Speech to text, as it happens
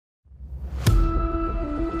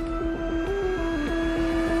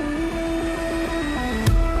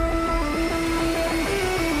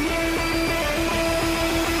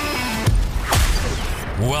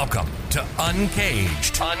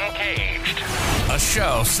Uncaged. A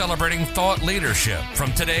show celebrating thought leadership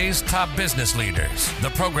from today's top business leaders. The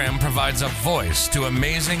program provides a voice to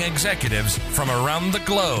amazing executives from around the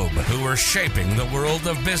globe who are shaping the world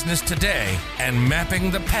of business today and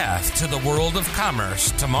mapping the path to the world of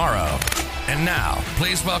commerce tomorrow. And now,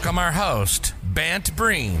 please welcome our host, Bant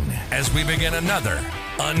Breen, as we begin another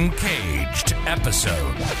Uncaged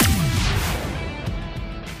episode.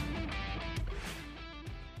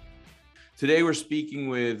 Today we're speaking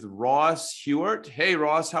with Ross Huart. Hey,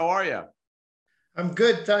 Ross, how are you? I'm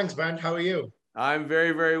good, thanks, Bant. How are you? I'm very,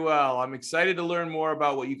 very well. I'm excited to learn more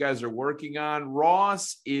about what you guys are working on.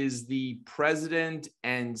 Ross is the president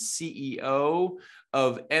and CEO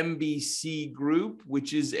of MBC Group,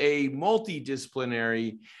 which is a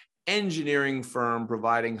multidisciplinary engineering firm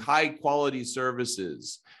providing high-quality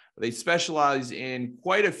services. They specialize in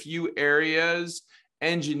quite a few areas: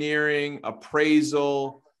 engineering,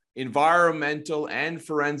 appraisal, environmental and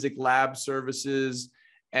forensic lab services,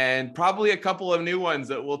 and probably a couple of new ones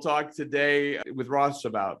that we'll talk today with Ross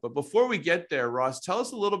about. But before we get there, Ross, tell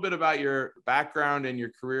us a little bit about your background and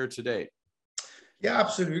your career to date. Yeah,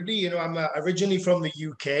 absolutely. You know, I'm originally from the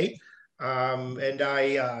UK, and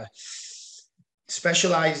I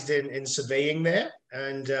specialized in surveying there.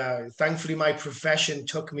 And thankfully, my profession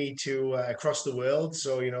took me to across the world.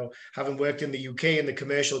 So, you know, having worked in the UK in the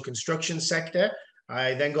commercial construction sector,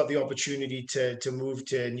 I then got the opportunity to move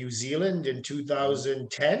to New Zealand in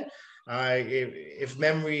 2010. If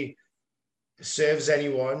memory serves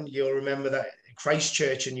anyone, you'll remember that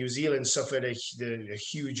Christchurch in New Zealand suffered a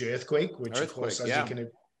huge earthquake, which of course,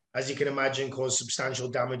 as you can imagine, caused substantial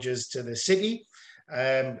damages to the city.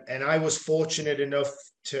 And I was fortunate enough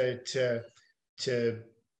to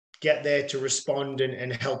get there to respond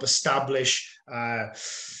and help establish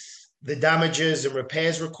the damages and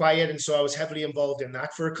repairs required. And so I was heavily involved in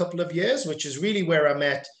that for a couple of years, which is really where I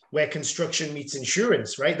met where construction meets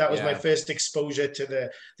insurance, right? That was my first exposure to the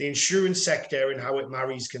insurance sector and how it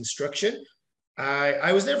marries construction.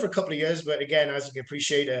 I was there for a couple of years, but again, as you can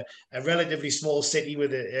appreciate, a relatively small city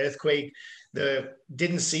with an earthquake,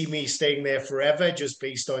 didn't see me staying there forever, just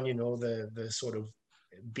based on, you know, the sort of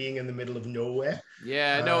being in the middle of nowhere.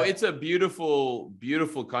 Yeah, no, it's a beautiful,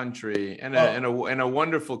 beautiful country and a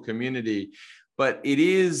wonderful community, but it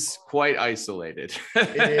is quite isolated.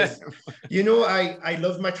 It is. You know, I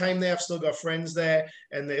loved my time there. I've still got friends there,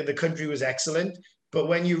 and the country was excellent. But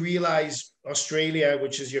when you realize Australia,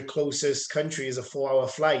 which is your closest country, is a 4-hour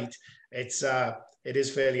flight, it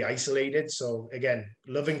is fairly isolated. So again,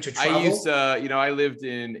 loving to travel. I lived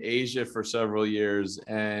in Asia for several years,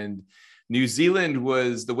 and New Zealand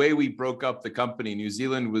was, the way we broke up the company, New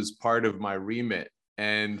Zealand was part of my remit.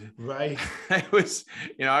 And right, I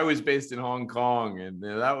was based in Hong Kong, and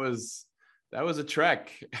that was a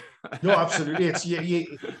trek. No, absolutely. It's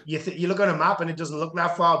you look on a map and it doesn't look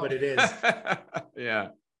that far, but it is.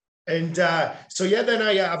 Yeah. And then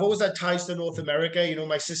I've always had ties to North America. You know,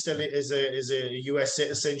 my sister is a US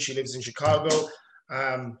citizen. She lives in Chicago.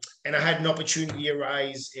 And I had an opportunity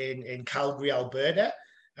arise in Calgary, Alberta.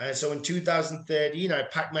 So in 2013, I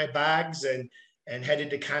packed my bags and headed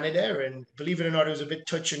to Canada. And believe it or not, it was a bit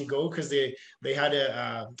touch and go because they had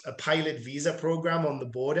a pilot visa program on the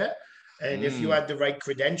border. And if you had the right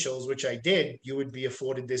credentials, which I did, you would be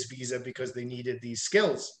afforded this visa because they needed these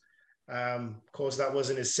skills. Of course, that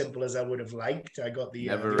wasn't as simple as I would have liked. I got the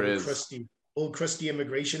old crusty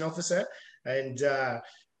immigration officer, and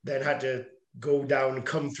then had to go down and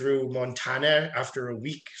come through Montana after a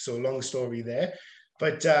week. So long story there.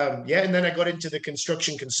 But and then I got into the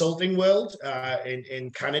construction consulting world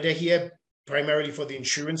in Canada here, primarily for the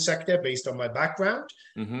insurance sector based on my background.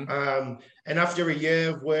 Mm-hmm. And after a year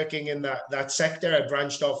of working in that sector, I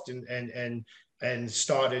branched off and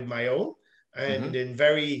started my own. And in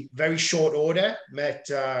very, very short order, met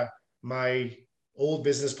my old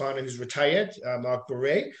business partner who's retired, Mark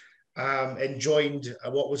Beret, and joined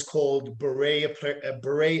what was called Beret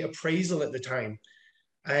Appraisal at the time.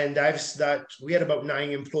 And we had about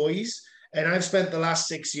 9 employees, and I've spent the last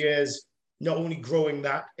 6 years not only growing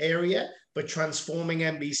that area, but transforming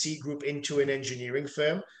MBC Group into an engineering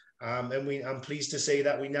firm. And I'm pleased to say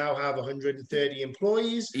that we now have 130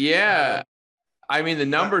 employees. Yeah. I mean, the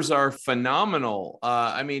numbers are phenomenal.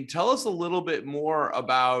 Tell us a little bit more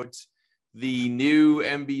about the new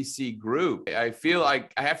MBC Group. I feel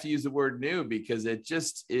like I have to use the word new because it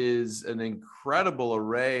just is an incredible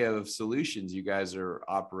array of solutions you guys are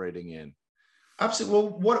operating in.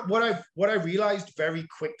 Absolutely. Well, what I realized very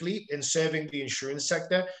quickly in serving the insurance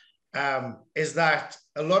sector is that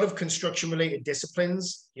a lot of construction related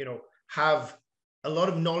disciplines, you know, have a lot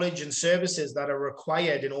of knowledge and services that are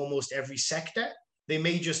required in almost every sector. They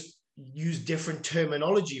may just use different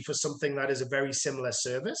terminology for something that is a very similar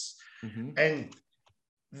service. And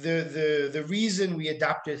the reason we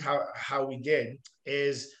adapted how we did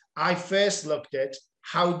is I first looked at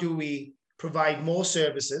how do we provide more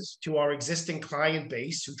services to our existing client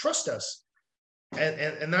base who trust us.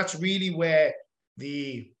 And that's really where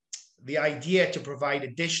the idea to provide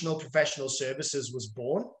additional professional services was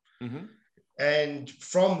born. And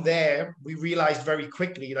from there, we realized very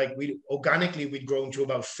quickly, like we'd grown to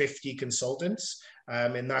about 50 consultants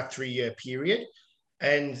in that 3-year period.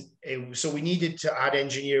 And so we needed to add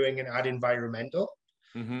engineering and add environmental.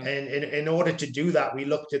 And in order to do that, we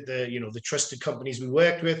looked at the trusted companies we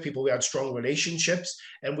worked with, people we had strong relationships,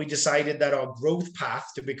 and we decided that our growth path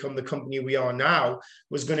to become the company we are now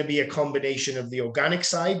was going to be a combination of the organic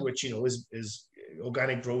side, which is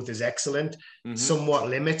organic growth is excellent, somewhat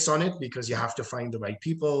limits on it because you have to find the right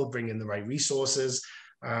people, bring in the right resources,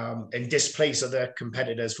 and displace other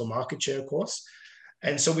competitors for market share, of course.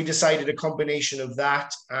 And so we decided a combination of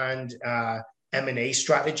that and M&A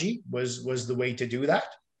strategy was the way to do that.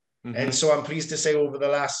 And so I'm pleased to say over the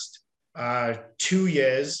last 2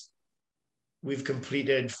 years, we've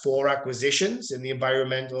completed 4 acquisitions in the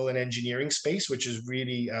environmental and engineering space, which has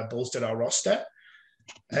really bolstered our roster.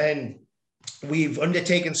 And we've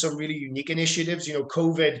undertaken some really unique initiatives.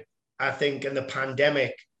 COVID, I think, and the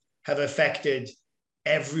pandemic have affected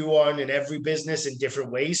everyone and every business in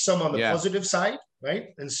different ways, some on the positive side,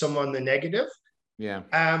 right? And some on the negative.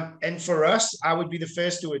 And for us, I would be the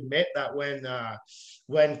first to admit that when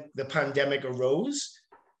the pandemic arose,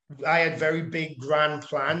 I had very big grand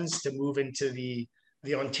plans to move into the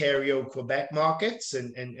Ontario, Quebec markets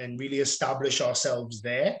and really establish ourselves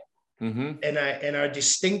there. And I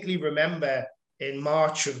distinctly remember in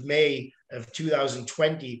May of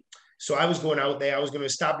 2020. So I was going out there, I was going to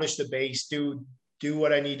establish the base, do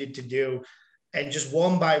what I needed to do. And just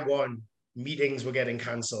one by one, meetings were getting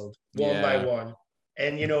canceled, one by one.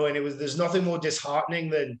 And, there's nothing more disheartening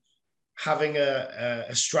than having a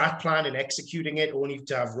strat plan and executing it only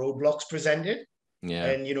to have roadblocks presented.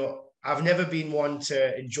 And, I've never been one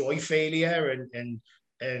to enjoy failure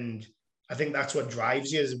and I think that's what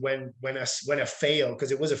drives you is when I fail,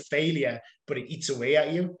 because it was a failure, but it eats away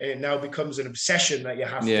at you and it now becomes an obsession that you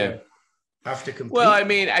have to complete. Well, I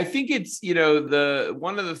mean, I think it's,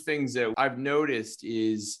 one of the things that I've noticed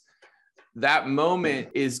is that moment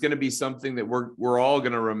is going to be something that we're all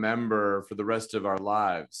going to remember for the rest of our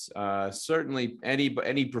lives. Certainly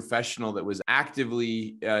any professional that was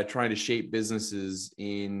actively trying to shape businesses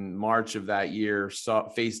in March of that year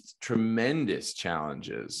faced tremendous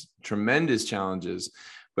challenges,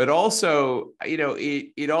 but also,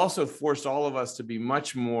 it also forced all of us to be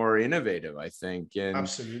much more innovative, I think. And,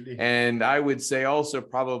 absolutely. And I would say also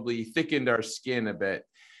probably thickened our skin a bit.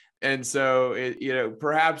 And so,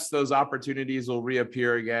 perhaps those opportunities will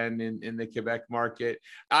reappear again in the Quebec market.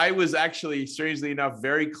 I was actually, strangely enough,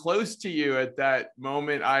 very close to you at that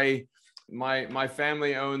moment. My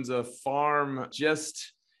family owns a farm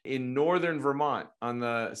just in northern Vermont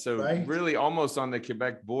really almost on the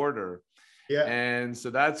Quebec border. Yeah. And so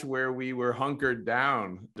that's where we were hunkered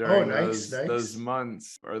down during those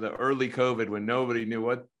months, or the early COVID, when nobody knew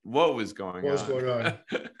what was going on.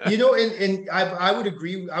 And I would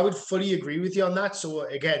agree. I would fully agree with you on that. So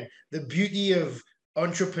again, the beauty of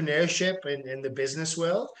entrepreneurship in the business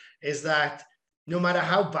world is that no matter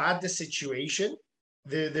how bad the situation,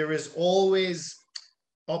 there is always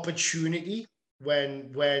opportunity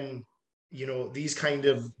when these kind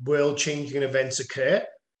of world-changing events occur.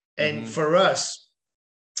 And for us,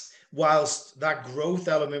 whilst that growth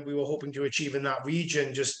element we were hoping to achieve in that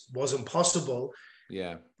region just wasn't possible,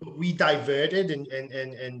 we diverted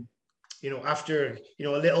and after a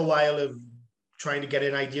little while of trying to get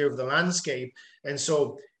an idea of the landscape, and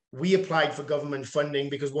so we applied for government funding,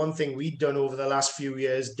 because one thing we'd done over the last few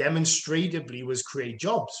years demonstratively was create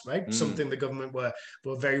jobs, right? Something the government were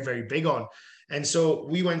very, very big on. And so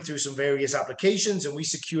we went through some various applications and we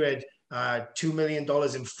secured $2 million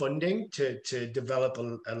in funding to develop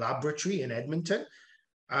a laboratory in Edmonton.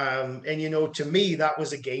 And, to me, that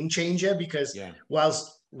was a game changer, because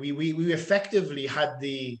whilst we effectively had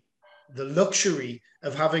the luxury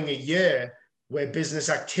of having a year where business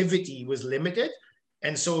activity was limited.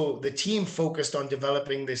 And so the team focused on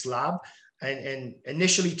developing this lab and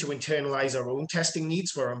initially to internalize our own testing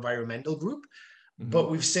needs for our environmental group. But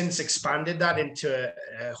we've since expanded that into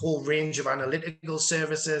a whole range of analytical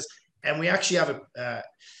services. And we actually have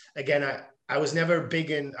I was never big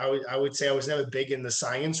in, I would say I was never big in the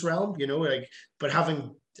science realm, but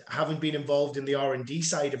having having been involved in the R&D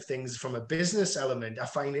side of things from a business element, I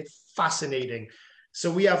find it fascinating.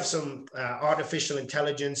 So we have some artificial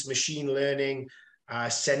intelligence, machine learning,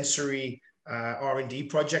 sensory R&D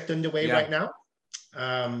project underway right now.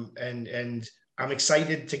 And I'm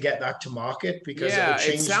excited to get that to market because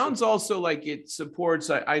it sounds also like it supports.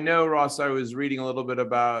 I know, Ross, I was reading a little bit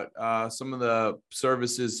about some of the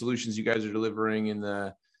services, solutions you guys are delivering in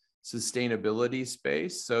the sustainability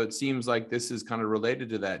space. So it seems like this is kind of related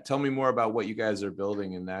to that. Tell me more about what you guys are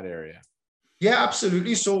building in that area. Yeah,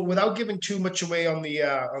 absolutely. So without giving too much away on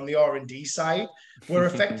the R&D side, we're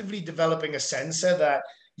effectively developing a sensor that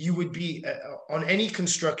you would be on any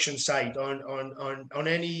construction site, on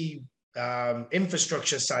any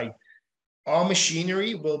infrastructure site. Our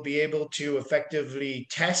machinery will be able to effectively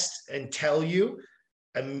test and tell you,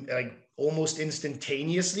 like almost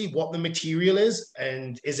instantaneously, what the material is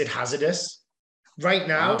and is it hazardous. Right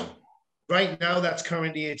now, that's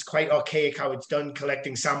currently, it's quite archaic how it's done,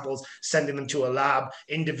 collecting samples, sending them to a lab,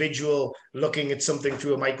 individual looking at something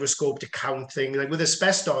through a microscope to count things. Like with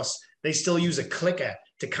asbestos, they still use a clicker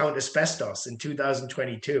to count asbestos in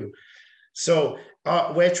 2022. So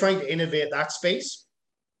we're trying to innovate that space.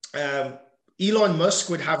 Elon Musk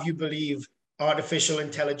would have you believe artificial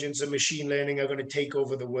intelligence and machine learning are going to take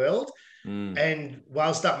over the world. And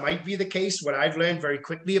whilst that might be the case, what I've learned very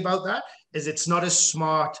quickly about that is it's not as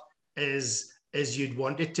smart as you'd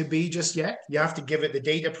want it to be just yet. You have to give it the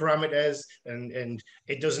data parameters, and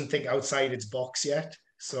it doesn't think outside its box yet.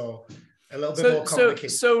 So a little bit more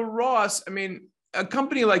complicated. So Ross, I mean, a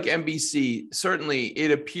company like MBC, certainly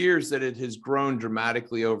it appears that it has grown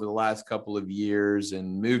dramatically over the last couple of years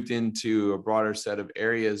and moved into a broader set of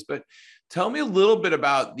areas. But tell me a little bit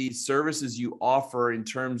about these services you offer in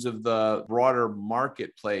terms of the broader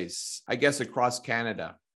marketplace, I guess, across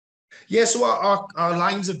Canada. Yeah, so our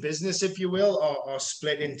lines of business, if you will, are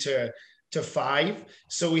split into five.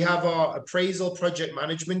 So we have our appraisal project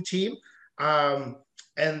management team, and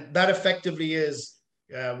that effectively is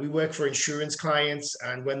we work for insurance clients,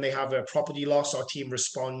 and when they have a property loss, our team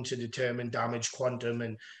respond to determine damage quantum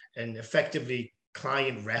and effectively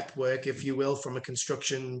client rep work, if you will, from a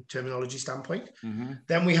construction terminology standpoint.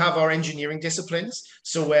 Then we have our engineering disciplines.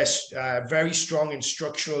 So we're very strong in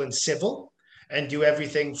structural and civil, and do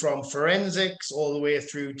everything from forensics all the way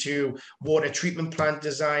through to water treatment plant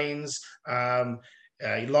designs,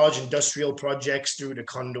 large industrial projects through to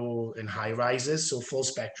condo and high rises, so full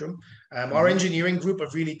spectrum. Our engineering group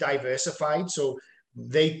have really diversified. So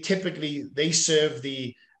they serve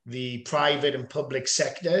the private and public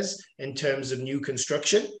sectors in terms of new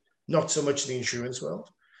construction, not so much the insurance world.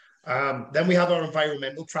 Then we have our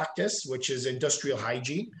environmental practice, which is industrial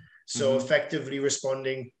hygiene. So effectively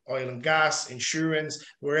responding oil and gas, insurance,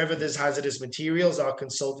 wherever there's hazardous materials, our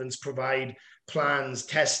consultants provide plans,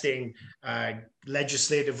 testing,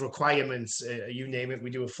 legislative requirements, you name it, we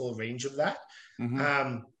do a full range of that.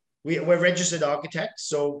 We're registered architects,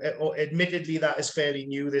 so admittedly that is fairly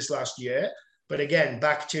new this last year. But again,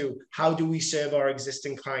 back to how do we serve our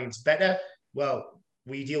existing clients better? Well,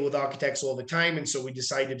 we deal with architects all the time, and so we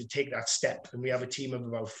decided to take that step, and we have a team of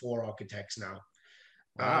about 4 architects now.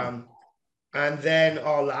 Wow. And then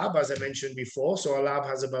our lab, as I mentioned before, so our lab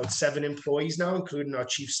has about 7 employees now, including our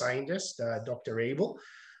chief scientist, Dr. Abel.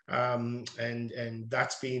 And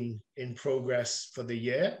that's been in progress for the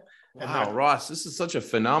year. Wow, Ross, this is such a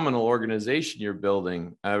phenomenal organization you're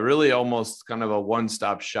building. Really almost kind of a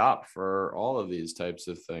one-stop shop for all of these types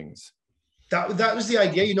of things. That was the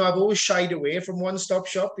idea. I've always shied away from one-stop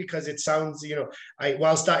shop because it sounds,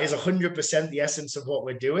 whilst that is 100% the essence of what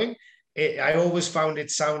we're doing, I always found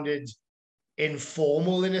it sounded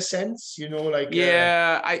informal in a sense,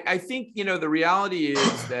 I think the reality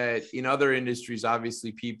is that in other industries,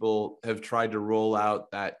 obviously people have tried to roll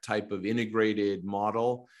out that type of integrated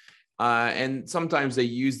model, and sometimes they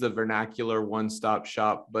use the vernacular one-stop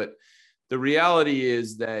shop, but the reality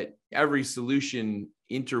is that every solution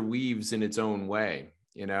interweaves in its own way,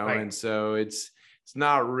 right. And so it's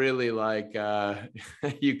not really like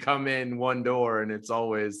you come in one door and it's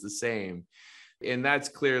always the same. And that's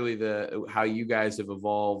clearly how you guys have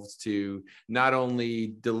evolved to not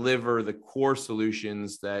only deliver the core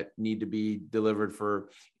solutions that need to be delivered for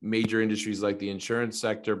major industries like the insurance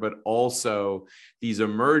sector, but also these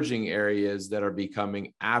emerging areas that are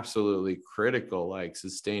becoming absolutely critical, like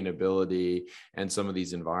sustainability and some of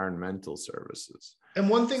these environmental services. And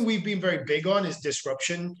one thing we've been very big on is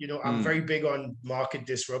disruption. I'm very big on market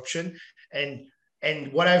disruption.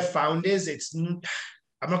 And what I've found is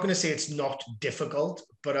I'm not going to say it's not difficult,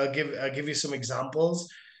 but I'll give you some examples.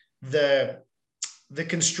 The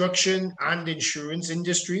construction and insurance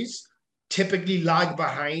industries typically lag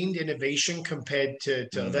behind innovation compared to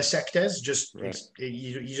other sectors. Just Right.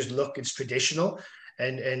 you just look, it's traditional,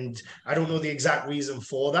 and I don't know the exact reason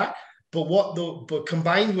for that. But but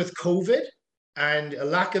combined with COVID and a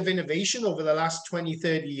lack of innovation over the last 20,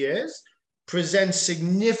 30 years, presents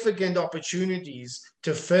significant opportunities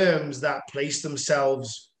to firms that place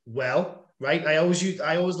themselves well, right? I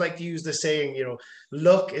always like to use the saying,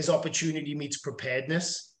 luck is opportunity meets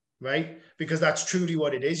preparedness, right? Because that's truly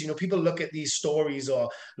what it is. People look at these stories or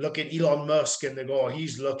look at Elon Musk and they go, oh,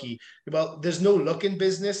 he's lucky. Well, there's no luck in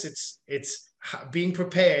business. It's being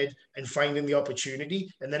prepared and finding the opportunity,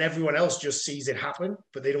 and then everyone else just sees it happen,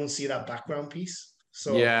 but they don't see that background piece.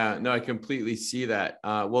 So yeah, no, I completely see that.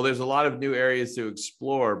 Well, there's a lot of new areas to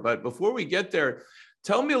explore, but before we get there,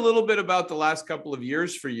 tell me a little bit about the last couple of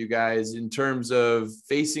years for you guys in terms of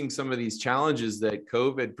facing some of these challenges that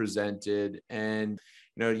COVID presented. And,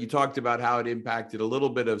 you talked about how it impacted a little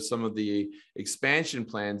bit of some of the expansion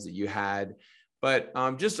plans that you had, but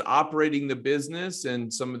just operating the business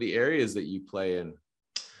and some of the areas that you play in.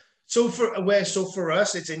 So for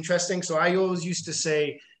us, it's interesting. So I always used to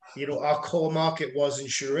say, our core market was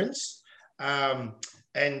insurance.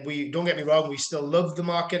 And we, don't get me wrong, we still love the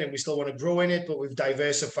market and we still want to grow in it, but we've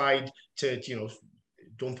diversified to,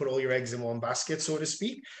 don't put all your eggs in one basket, so to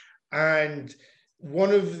speak. And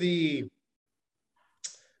one of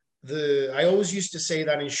I always used to say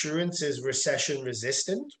that insurance is recession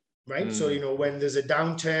resistant, right? So, when there's a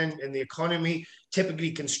downturn in the economy,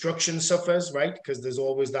 typically construction suffers, right? Because there's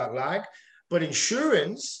always that lag. But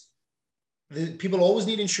insurance, people always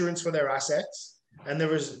need insurance for their assets. And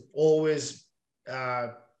there is always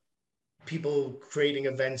people creating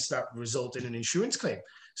events that result in an insurance claim.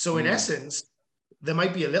 So in essence, there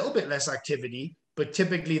might be a little bit less activity, but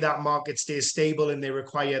typically that market stays stable and they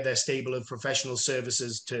require their stable of professional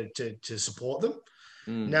services to support them.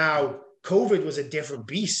 Now, COVID was a different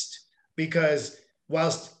beast because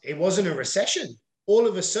whilst it wasn't a recession, all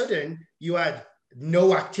of a sudden you had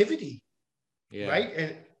no activity,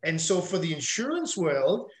 right? And so for the insurance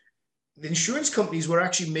world, the insurance companies were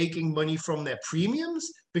actually making money from their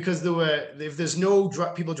premiums because if there's no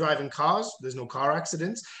people driving cars, there's no car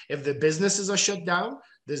accidents. If the businesses are shut down,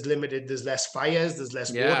 there's less fires, there's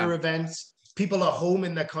less water events. People are home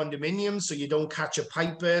in their condominiums, so you don't catch a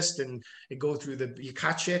pipe burst and you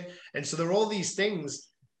catch it. And so there are all these things,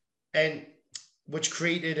 and which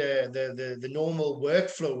created the normal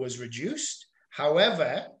workflow was reduced.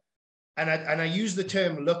 However, and I use the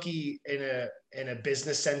term lucky in a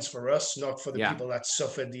business sense for us, not for the people that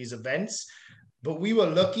suffered these events, but we were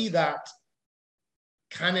lucky that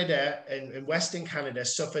Canada and Western Canada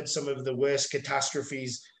suffered some of the worst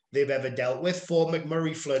catastrophes they've ever dealt with. Fort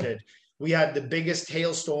McMurray flooded. We had the biggest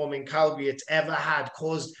hailstorm in Calgary it's ever had,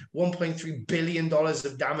 caused $1.3 billion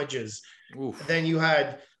of damages. Then you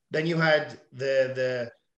had the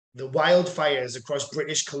wildfires across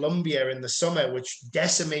British Columbia in the summer, which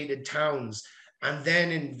decimated towns. And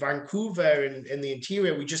then in Vancouver, in the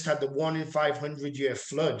interior, we just had the 1 in 500 year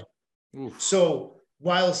flood. So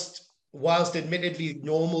whilst admittedly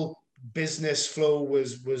normal business flow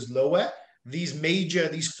was lower, these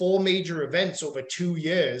 4 major events over 2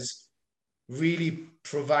 years really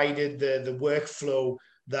provided the workflow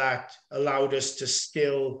that allowed us to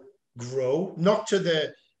still grow,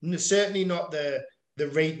 certainly not the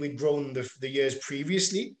rate we'd grown the years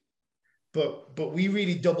previously, but we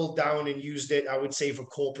really doubled down and used it, I would say, for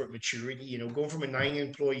corporate maturity, going from a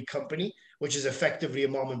 9-employee company, which is effectively a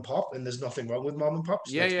mom and pop, and there's nothing wrong with mom and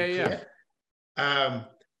pops.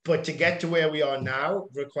 But to get to where we are now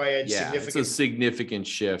required it's a significant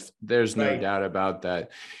shift. There's no doubt about that.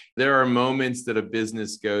 There are moments that a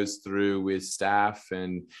business goes through with staff,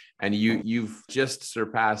 and you've just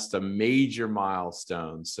surpassed a major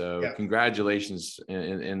milestone. So congratulations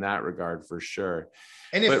in that regard for sure.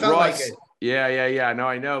 And it felt Ross, like it. Yeah. No,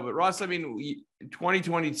 I know. But Ross,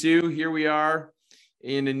 2022, here we are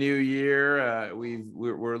in a new year.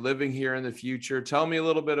 We're living here in the future. Tell me a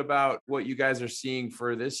little bit about what you guys are seeing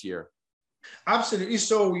for this year. Absolutely.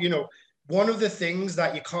 So, one of the things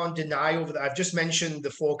that you can't deny I've just mentioned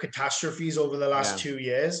the 4 catastrophes over the last 2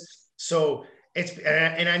 years. So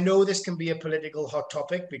and I know this can be a political hot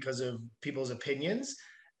topic because of people's opinions,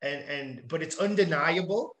 but it's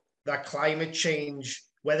undeniable that climate change,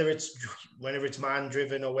 whether it's man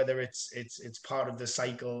driven or whether it's part of the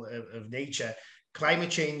cycle of nature,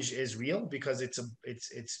 climate change is real because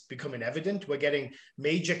it's becoming evident. We're getting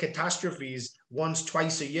major catastrophes once,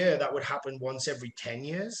 twice a year that would happen once every 10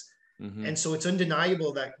 years. And so it's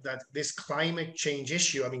undeniable that this climate change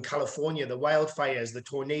issue, California, the wildfires, the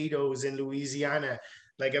tornadoes in Louisiana,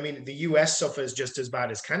 Like, I mean, the US suffers just as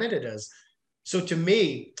bad as Canada does. So to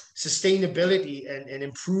me, sustainability and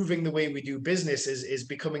improving the way we do business is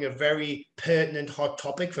becoming a very pertinent hot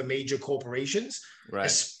topic for major corporations, Right.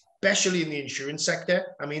 especially in the insurance sector.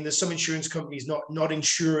 I mean, there's some insurance companies not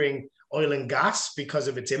insuring oil and gas because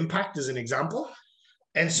of its impact, as an example.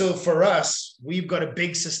 And so for us, we've got a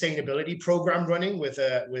big sustainability program running with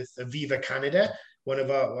Aviva Canada, one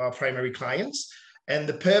of our primary clients. And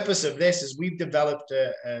the purpose of this is we've developed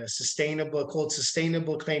a sustainable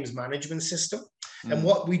claims management system. And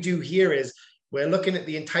what we do here is we're looking at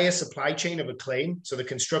the entire supply chain of a claim. So the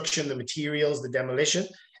construction, the materials, the demolition,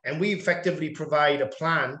 and we effectively provide a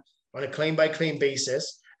plan on a claim by claim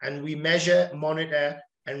basis. And we measure, monitor,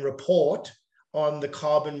 and report on the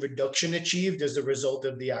carbon reduction achieved as a result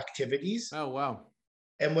of the activities. Oh, wow.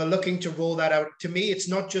 And we're looking to roll that out. To me, it's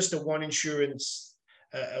not just a one insurer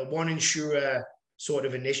sort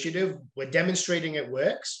of initiative. We're demonstrating it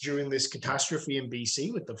works during this catastrophe in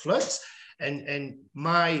BC with the floods. And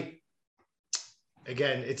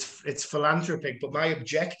again, it's philanthropic, but my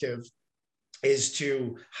objective is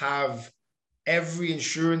to have every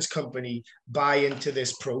insurance company buy into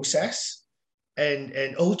this process.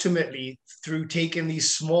 And ultimately, through taking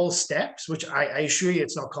these small steps, which I assure you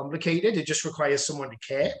it's not complicated, it just requires someone to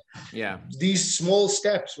care. Yeah. These small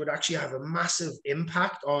steps would actually have a massive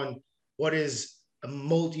impact on what is a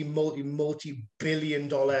multi-billion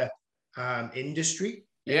dollar industry.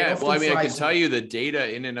 Yeah, well, I mean, I can tell you the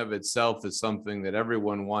data in and of itself is something that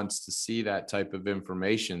everyone wants to see, that type of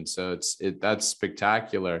information. So that's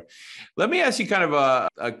spectacular. Let me ask you kind of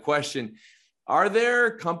a question. Are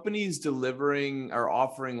there companies delivering or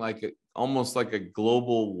offering almost like a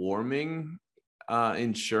global warming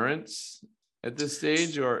insurance at this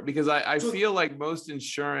stage? Or because I feel like most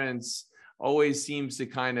insurance always seems to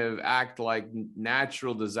kind of act like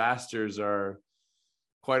natural disasters are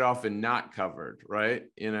quite often not covered, right?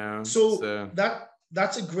 So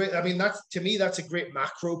that's a great, I mean, that's a great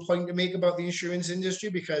macro point to make about the insurance industry,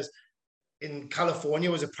 because in California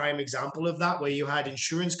was a prime example of that, where you had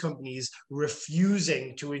insurance companies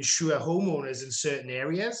refusing to insure homeowners in certain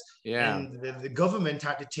areas. Yeah. And the government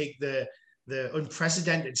had to take the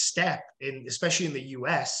unprecedented step, especially in the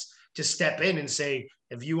US, to step in and say,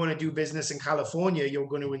 if you want to do business in California, you're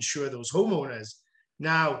going to insure those homeowners.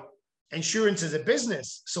 Now, insurance is a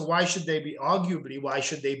business. So why should they be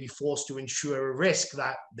forced to insure a risk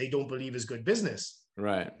that they don't believe is good business?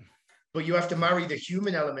 Right. But you have to marry the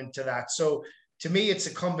human element to that. So to me, it's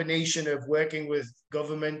a combination of working with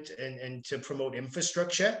government and to promote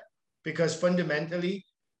infrastructure, because fundamentally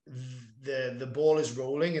the ball is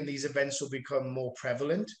rolling and these events will become more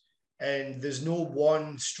prevalent. And there's no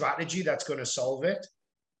one strategy that's going to solve it,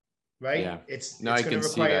 right? Yeah. It's going to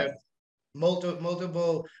require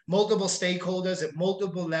multiple stakeholders at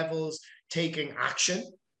multiple levels taking action.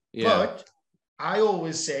 Yeah. But I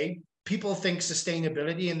always say, people think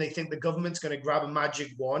sustainability and they think the government's going to grab a magic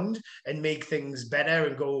wand and make things better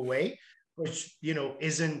and go away, which,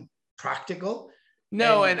 isn't practical.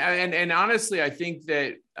 No, and honestly, I think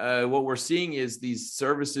that what we're seeing is these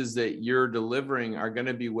services that you're delivering are going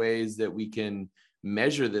to be ways that we can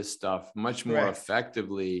measure this stuff much more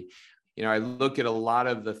effectively. I look at a lot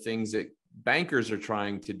of the things that bankers are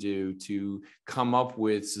trying to do to come up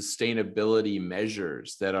with sustainability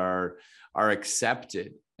measures that are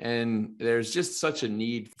accepted. And there's just such a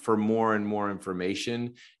need for more and more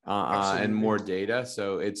information and more data.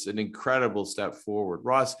 So it's an incredible step forward.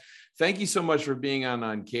 Ross, thank you so much for being on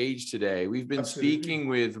Uncaged today. We've been speaking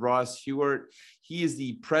with Ross Huart. He is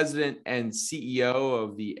the president and CEO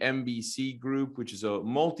of the MBC Group, which is a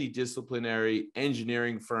multidisciplinary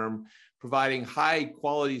engineering firm providing high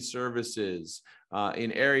quality services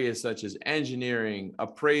in areas such as engineering,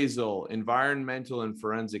 appraisal, environmental and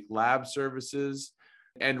forensic lab services.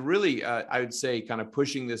 And really, I would say kind of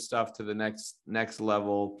pushing this stuff to the next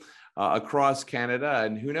level across Canada.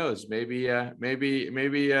 And who knows, maybe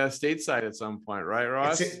stateside at some point, right,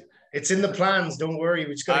 Ross? It's in the plans. Don't worry.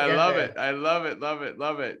 We just got to get there. I love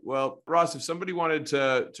it. Well, Ross, if somebody wanted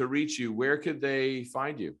to reach you, where could they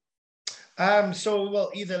find you?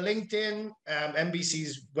 So either LinkedIn,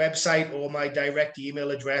 MBC's website, or my direct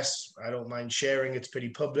email address. I don't mind sharing. It's pretty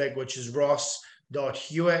public, which is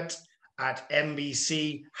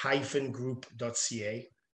ross.huart@mbc-group.ca.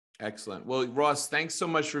 Excellent. Well, Ross, thanks so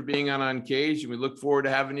much for being on Uncaged, and we look forward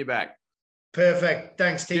to having you back. Perfect.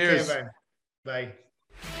 Thanks. Take Cheers. care, man. Bye.